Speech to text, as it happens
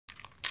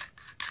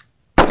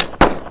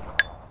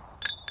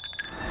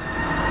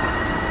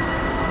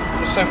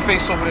send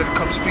Face over there to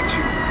come speak to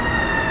you.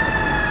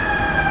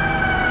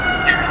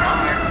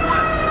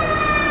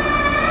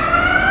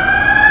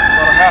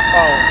 About a half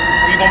hour.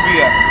 Where you gonna be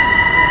at?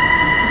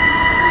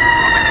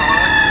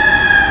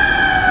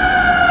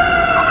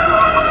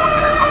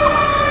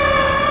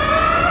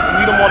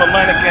 Meet him on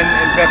Atlantic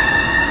and Bedford.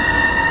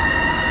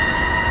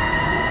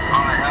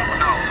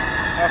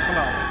 Half an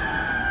hour.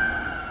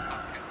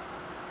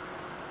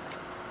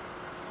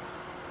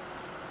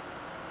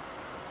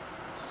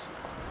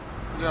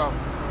 Yo.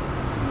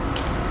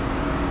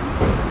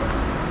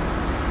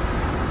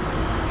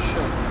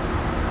 Shit.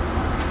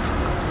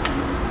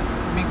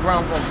 Meet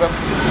grounds on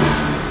Bedford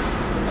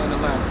and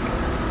Atlantic.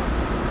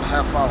 A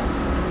half hour.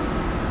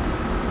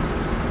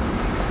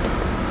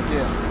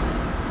 Yeah.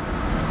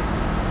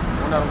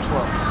 1 out of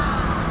 12.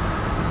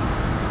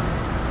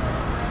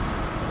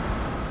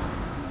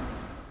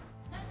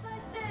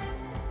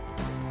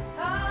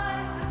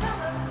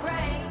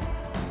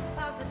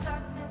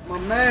 My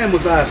man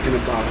was asking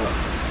about her.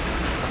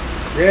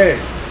 Yeah.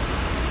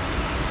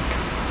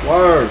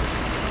 Word.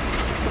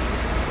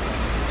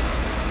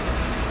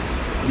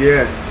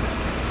 Yeah.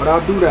 But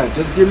I'll do that.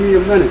 Just give me a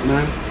minute,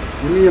 man.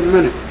 Give me a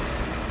minute.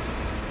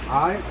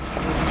 Alright?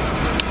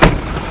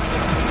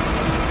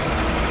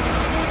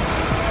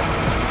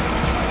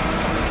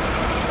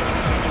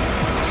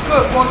 What's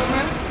good, boss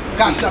man?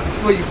 Got something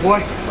for you, boy.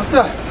 What's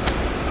that?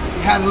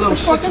 We had a little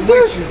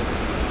situation.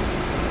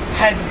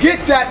 Had to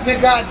get that,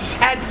 nigga. I just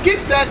had to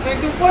get that,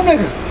 nigga. What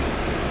nigga?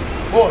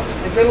 Boss,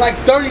 it's been like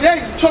 30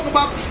 days. I'm talking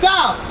about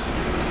Styles.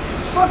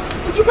 Fuck,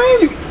 what you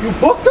mean? You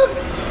booked him?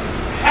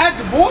 Had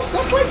the boss.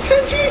 That's like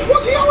 10 G's.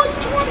 Boss, he always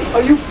 20.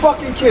 Are you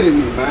fucking kidding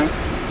me, man?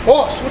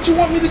 Boss, what you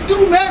want me to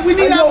do, man? We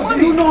need our money.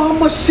 Do you know how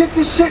much shit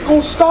this shit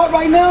gonna start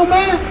right now,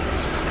 man?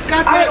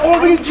 I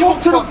already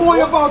talked to the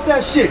boy about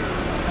that shit.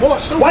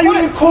 Boss, so why you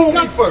didn't call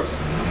me first?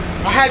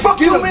 I had to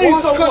get him,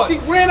 boss, because he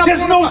ran up on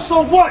the block. There's no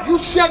so what? You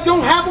said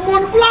don't have him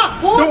on the block,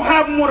 boss. Don't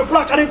have him on the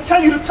block. I didn't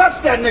tell you to touch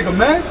that nigga,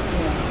 man.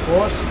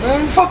 Boss,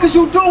 man. The fuck is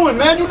you doing,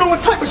 man? You know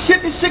what type of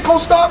shit this shit gonna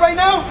start right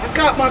now? I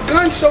got my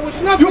gun, so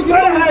it's nothing. You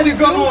better have your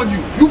gun on you.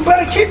 You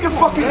better keep your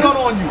fucking gun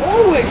on you.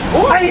 Always,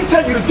 boss. I ain't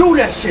tell you to do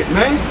that shit,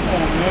 man.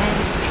 Come on, man.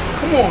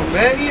 Come on,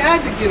 man. He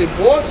had to get it,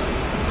 boss.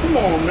 Come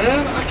on,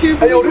 man. I can't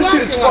believe. Hey, yo, this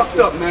shit is fucked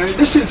up, man.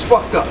 This shit is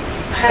fucked up.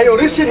 Hey, yo,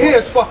 this shit here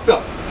is fucked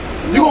up.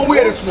 You gonna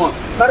wear this one.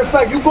 Matter of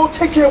fact, you go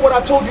take care of what I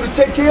told you to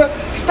take care of.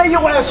 Stay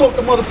your ass off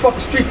the motherfucking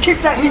street.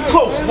 Keep that heat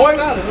close, boy.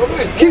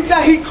 Keep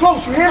that heat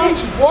close, you hear me?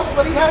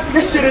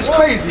 This shit is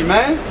crazy,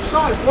 man.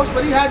 Sorry, boss,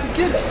 but he had to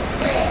get it.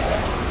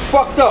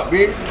 Fucked up,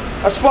 man.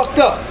 That's fucked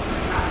up.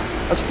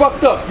 That's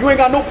fucked up. You ain't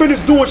got no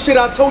business doing shit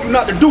I told you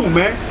not to do,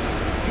 man.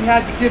 He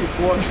had to get it,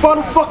 boy. You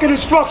follow fucking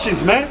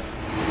instructions, man.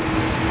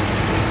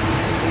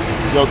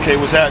 You okay?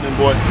 What's happening,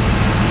 boy?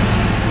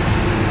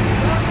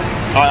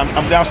 All right,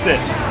 I'm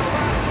downstairs.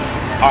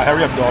 All right,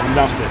 hurry up, dog. I'm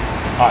downstairs.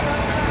 All right.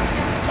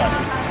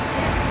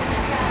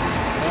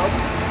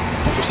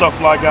 What's up,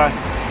 fly guy?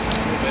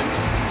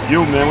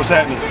 You, man. What's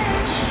happening?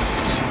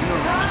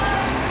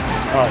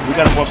 All right, we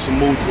gotta bust some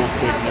moves real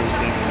quick and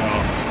everything.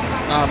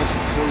 Nah, listen,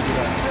 before we do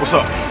that. What's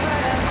up?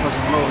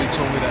 Cousin Lo, he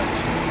told me that.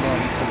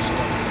 He posted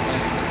up.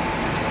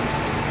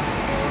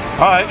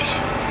 All right.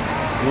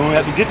 You don't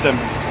have to get them.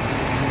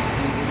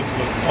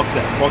 Fuck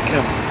that. Fuck him.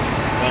 You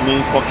know what I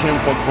mean? Fuck him.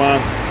 Fuck Brian.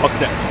 Fuck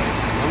that.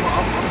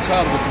 I'm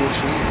tired of the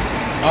bullshit.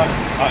 All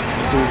right,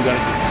 let's do what we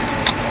gotta do.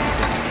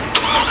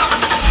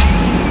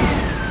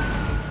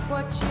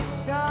 What you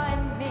saw in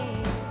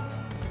me.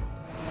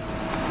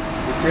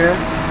 This here?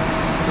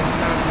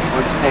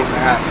 What's supposed to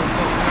happen?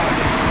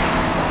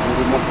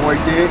 What my boy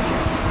did?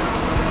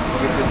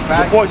 Get this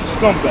back? The boy's a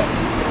scumbag.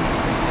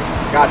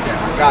 Got that.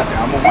 I got that.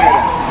 I'm gonna wear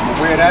that. I'm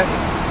gonna wear that.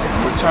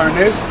 I'm gonna turn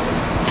this.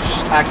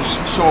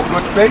 Actually show a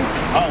good faith.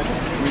 All right.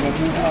 We're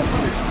gonna move on.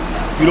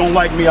 You don't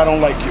like me, I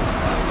don't like you.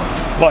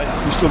 But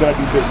we still gotta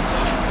do business.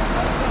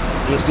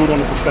 Let's do it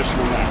on a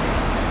professional line.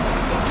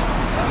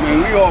 Man,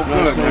 we all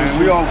good, man.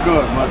 We all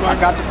good. I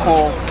got the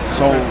call,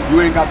 so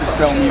you ain't got to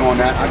sell me on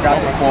that. I got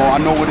the call.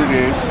 I know what it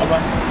is.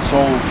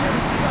 So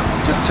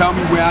just tell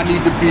me where I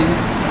need to be,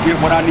 get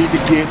what I need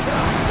to get,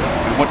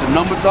 and what the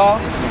numbers are,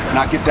 and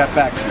I'll get that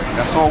back to you.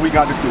 That's all we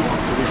got to do.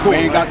 So we cool,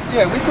 ain't got,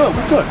 yeah, we good.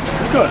 We good.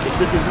 We good. Let's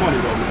get this money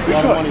though. We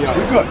good.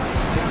 We good.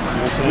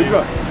 We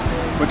good.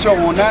 But yo,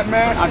 on that,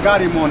 man, I got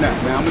him on that,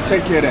 man. I'm gonna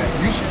take care of that.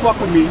 You used to fuck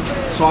with me,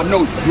 so I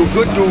know you. You're a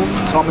good dude,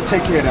 so I'm gonna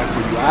take care of that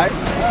for you, alright?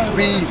 It's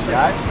be easy,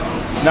 alright?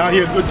 Now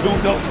he a good dude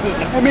though?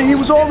 I mean, he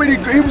was always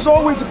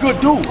a good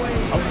dude.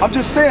 I'm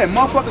just saying,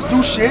 motherfuckers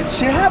do shit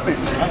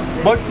happens.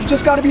 But you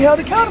just gotta be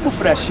held accountable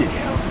for that shit.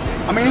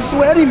 I mean, it's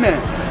with any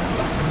man.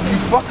 You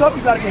fuck up,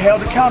 you gotta get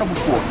held accountable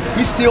for it.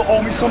 He still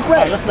owe me some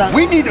bread. Let's not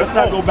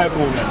go back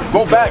over that.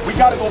 Go back, we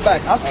gotta go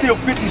back. I'm still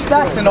 50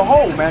 stacks in the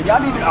hole, man. I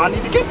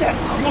need to get that.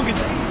 You gonna get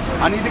that?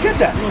 I need to get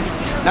that.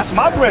 That's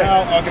my bread.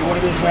 Now, okay, what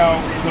it is now,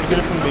 you're gonna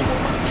get it from me.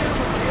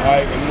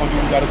 Alright, and we're gonna do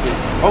what we gotta do.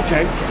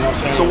 Okay. You know what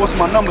I'm saying? So what's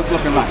my numbers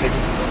looking like?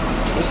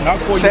 Listen, I'll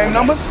call you. Same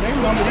numbers? Same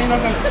numbers. Ain't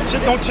nothing.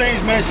 Shit don't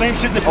change, man. Same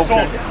shit, different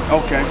talk.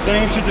 Okay.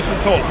 Same shit, different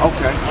talk.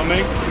 Okay. I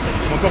mean,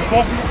 you want a cup of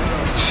coffee?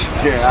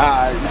 Yeah,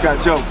 alright, you got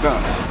jokes, huh?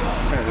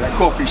 Yeah, that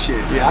coffee shit.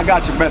 Yeah, I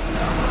got your message.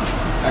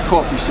 That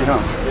coffee shit, huh?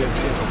 Yeah.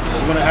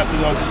 We're gonna have to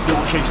just deal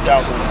with K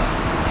Styles on that.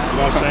 You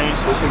know what I'm saying?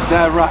 So, is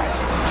that right?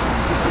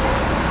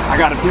 I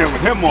gotta deal with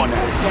him on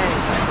that.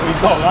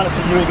 Dog,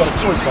 honestly, you ain't got a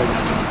choice right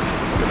now.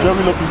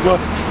 Jerry looking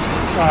good.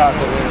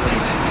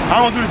 I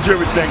don't do the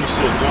Jerry thing and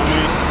shit, you know what I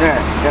mean?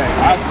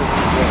 Yeah. I do.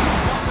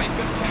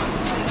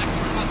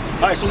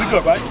 Alright, so we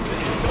good, right?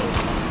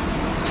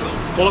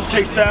 Call up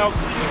K Styles,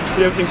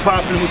 get everything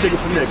popping, and we'll take it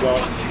from there, dog.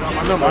 Got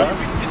my number,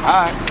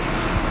 alright?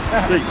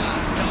 Please.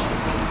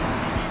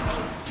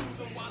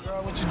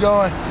 Girl, what you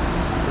doing?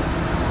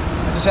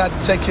 I just had to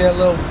take care of a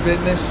little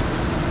business.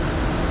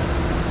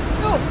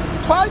 Yo,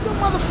 quiet the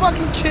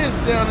motherfucking kids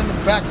down in the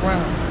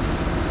background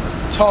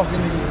talking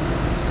to you.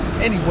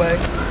 Anyway,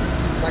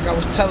 like I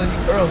was telling you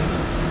earlier,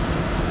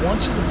 I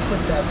want you to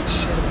put that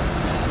shit on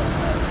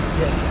the other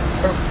day, that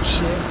purple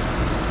shit.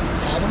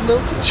 Add a little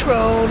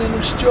Patron and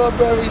them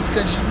strawberries,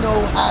 cause you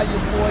know how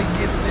your boy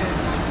get it in.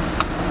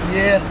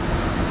 Yeah.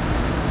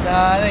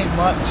 Nah, it ain't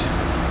much.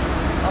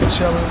 I'm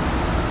chilling.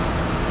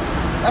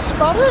 That's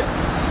about it.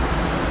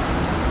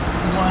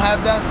 You gonna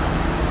have that?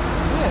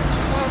 Yeah,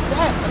 just have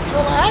that. That's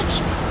all I ask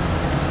you.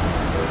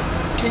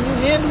 Can you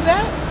handle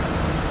that?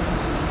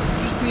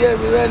 Be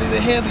ready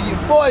to handle your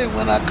boy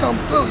when I come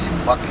through. You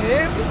fucking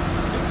hear me?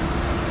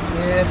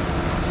 Yeah,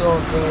 it's all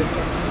good.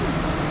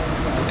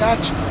 I got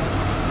you.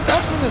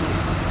 Definitely.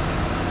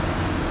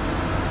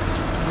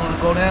 We're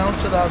gonna go down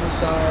to the other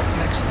side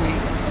next week.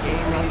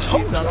 And I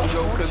told you I was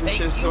gonna take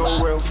you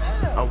out of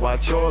town. I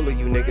watch all of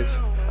you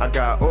niggas. I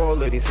got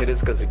all of these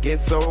hitters cause it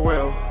gets so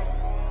real.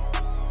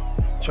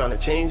 Trying to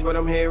change what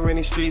I'm hearing in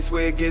these streets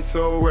where it gets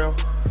so real.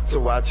 So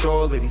watch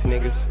all of these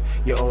niggas.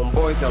 Your own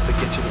boys out to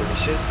get you when the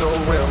shit's so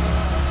real.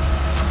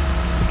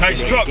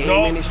 Nice truck,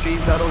 dog. In the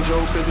streets, I don't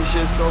joke cause the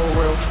shit's so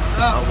real.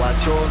 I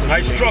watch all of these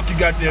nice niggas. Truck you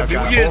got there, bitch.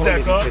 What year is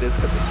that, dog? Cause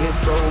it gets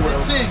so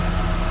real.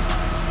 15.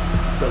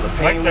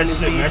 Like that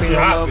shit, man. That shit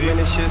hot,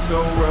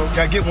 bitch.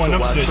 Gotta get one of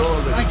them shits.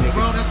 Thank you,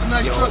 bro. That's a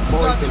nice truck you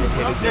got too,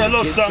 bro. Yeah, a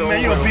little something,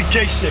 man. You know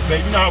BK shit,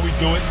 baby. You know how we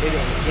do it. You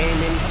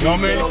know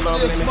what I mean?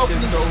 Yeah, smoking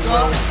them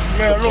cigars.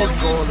 Man, road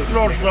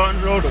front.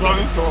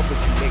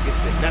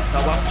 That's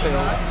how I feel.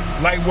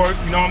 Light work,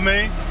 you know what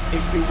I mean?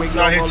 Just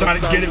out here trying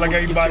to get it like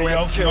everybody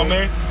else, you know what I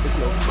mean? It's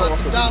no But talk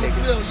the of dollar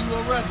niggas. bill, you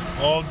already.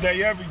 All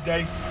day, every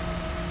day.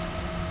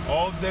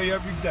 All day,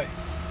 every day.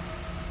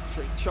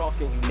 Straight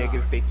chalking you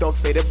niggas, they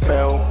dogs pay the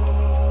bell.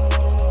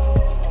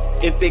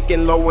 If they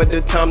can lower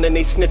the time, then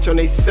they snitch on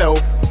they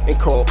self and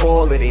call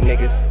all of they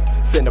niggas.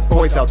 Send the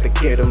boys out to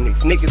get them,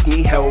 these niggas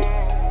need help.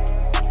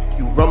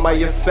 You run by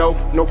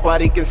yourself,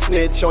 nobody can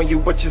snitch on you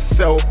but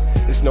yourself.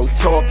 There's no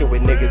talking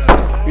with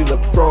niggas. You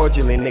look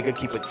fraudulent, nigga,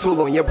 keep a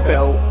tool on your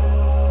belt.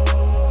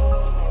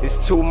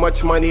 It's too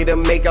much money to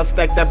make, I'll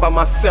stack that by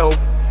myself.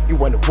 You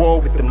want a war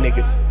with them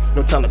niggas,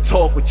 no time to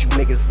talk with you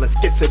niggas, let's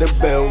get to the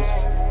bills.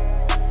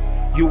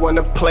 You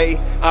wanna play,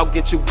 I'll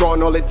get you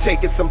gone, all it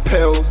take is some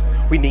pills.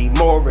 We need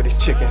more of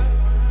this chicken,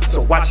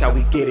 so watch how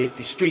we get it,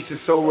 these streets is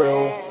so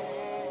real.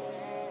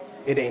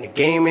 It ain't a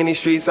game in these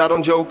streets, I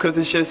don't joke cause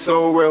this shit's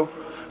so real.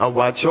 I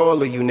watch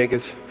all of you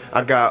niggas,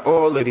 I got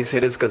all of these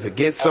hitters cause it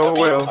gets so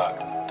real.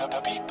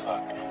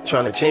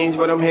 Trying to change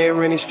what I'm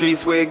hearing in these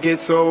streets where it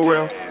gets so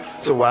real.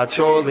 So watch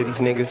all of these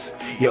niggas,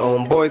 your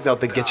own boys out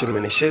to get you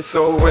and this shit's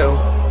so real.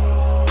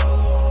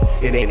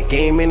 It ain't a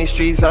game in these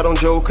streets, I don't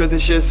joke cause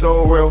this shit's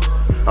so real.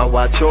 I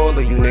watch all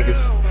of you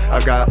niggas, I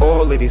got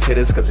all of these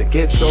hitters cause it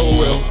gets so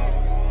real.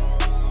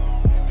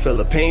 Feel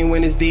the pain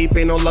when it's deep,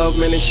 ain't no love,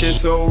 man, this shit's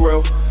so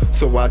real.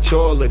 So watch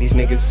all of these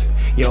niggas,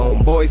 your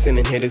own boys and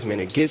hitters, man,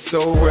 it gets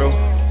so real.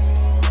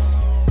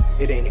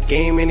 It ain't a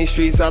game in these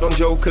streets, I don't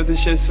joke cause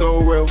this shit's so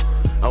real.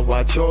 I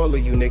watch all of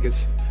you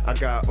niggas, I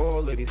got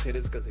all of these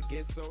hitters cause it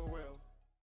gets so real.